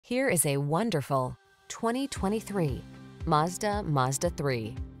Here is a wonderful 2023 Mazda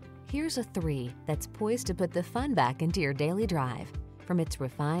Mazda3. Here's a 3 that's poised to put the fun back into your daily drive. From its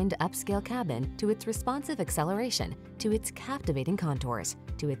refined upscale cabin to its responsive acceleration to its captivating contours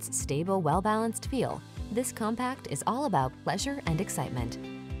to its stable, well-balanced feel, this compact is all about pleasure and excitement.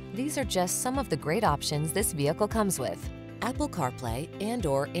 These are just some of the great options this vehicle comes with: Apple CarPlay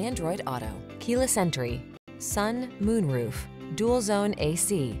and/or Android Auto, keyless entry, sun, moonroof, dual zone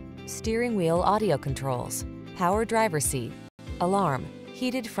AC, steering wheel audio controls, power driver seat, alarm,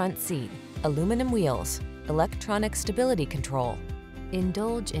 heated front seat, aluminum wheels, electronic stability control.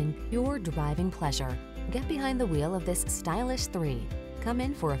 Indulge in pure driving pleasure. Get behind the wheel of this stylish 3. Come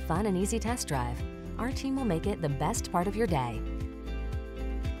in for a fun and easy test drive. Our team will make it the best part of your day.